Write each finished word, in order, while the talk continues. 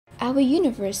Our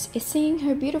universe is singing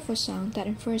her beautiful song that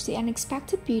infers the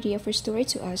unexpected beauty of her story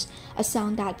to us, a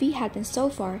song that we had so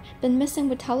far been missing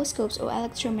with telescopes or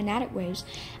electromagnetic waves,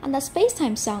 and that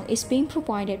space-time song is being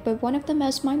provided by one of the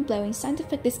most mind-blowing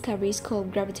scientific discoveries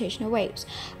called gravitational waves.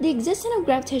 The existence of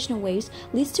gravitational waves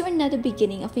leads to another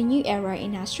beginning of a new era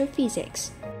in astrophysics.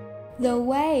 The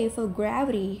wave of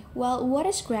gravity. Well, what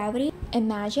is gravity?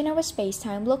 Imagine our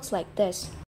space-time looks like this.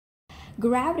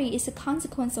 Gravity is a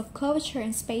consequence of curvature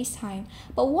in space-time,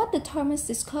 but what determines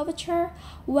this curvature?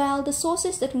 Well, the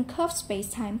sources that can curve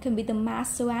space-time can be the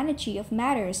mass or energy of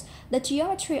matters. The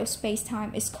geometry of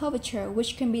space-time is curvature,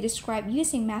 which can be described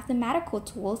using mathematical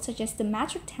tools such as the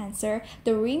metric tensor,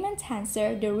 the Riemann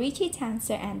tensor, the Ricci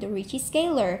tensor, and the Ricci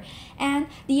Scalar. And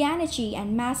the energy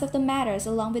and mass of the matters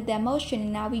along with their motion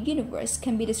in our universe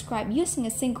can be described using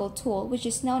a single tool, which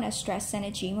is known as stress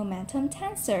energy momentum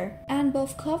tensor. And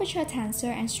both curvature tensor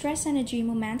and stress energy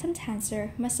momentum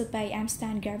tensor must obey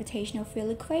Einstein's gravitational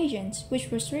field equations,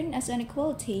 which was written as an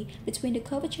equality between the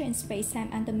curvature in spacetime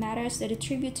and the matters that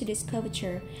attribute to this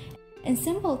curvature. In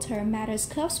simple terms, matters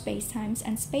curve spacetimes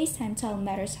and spacetime tell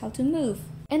matters how to move.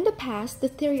 In the past, the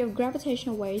theory of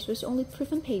gravitational waves was only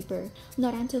proof on paper,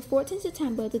 not until 14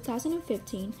 September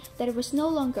 2015 that it was no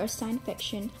longer a science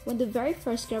fiction when the very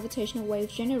first gravitational wave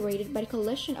generated by the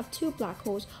collision of two black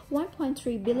holes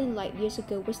 1.3 billion light years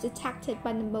ago was detected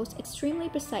by the most extremely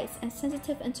precise and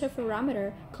sensitive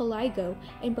interferometer called LIGO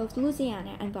in both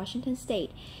Louisiana and Washington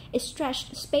state. It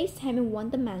stretched space-time in one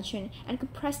dimension and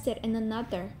compressed it in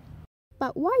another.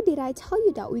 But why did I tell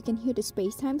you that we can hear the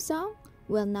space-time song?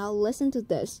 Well, now listen to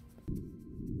this.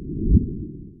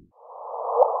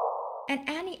 And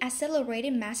any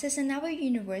accelerated masses in our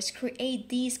universe create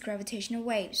these gravitational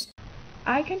waves.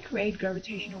 I can create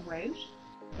gravitational waves.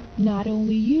 Not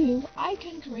only you, I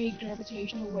can create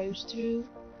gravitational waves too.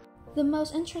 The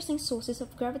most interesting sources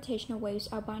of gravitational waves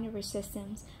are binary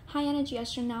systems. High-energy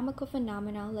astronomical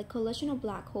phenomena like collision of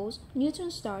black holes,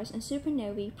 neutron stars, and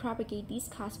supernovae propagate these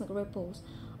cosmic ripples.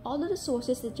 Although the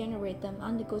sources that generate them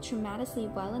undergo tremendously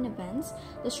violent events,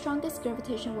 the strongest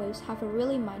gravitational waves have a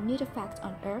really minute effect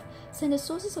on Earth, since the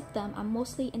sources of them are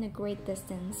mostly in a great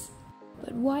distance.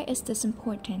 But why is this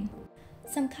important?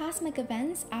 Some cosmic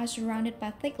events are surrounded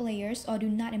by thick layers or do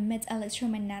not emit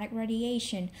electromagnetic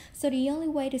radiation, so the only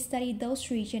way to study those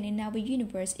regions in our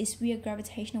universe is via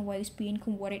gravitational waves being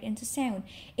converted into sound.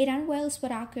 It unveils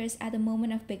what occurs at the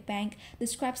moment of Big Bang,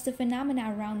 describes the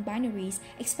phenomena around binaries,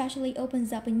 especially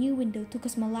opens up a new window to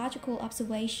cosmological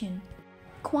observation.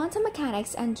 Quantum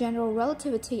mechanics and general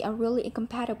relativity are really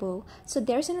incompatible, so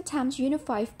there's an attempt to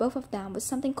unify both of them with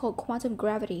something called quantum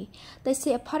gravity. They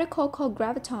say a particle called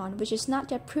graviton, which is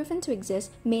not yet proven to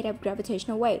exist, made up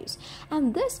gravitational waves.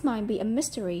 And this might be a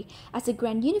mystery, as a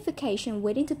grand unification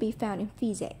waiting to be found in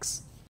physics.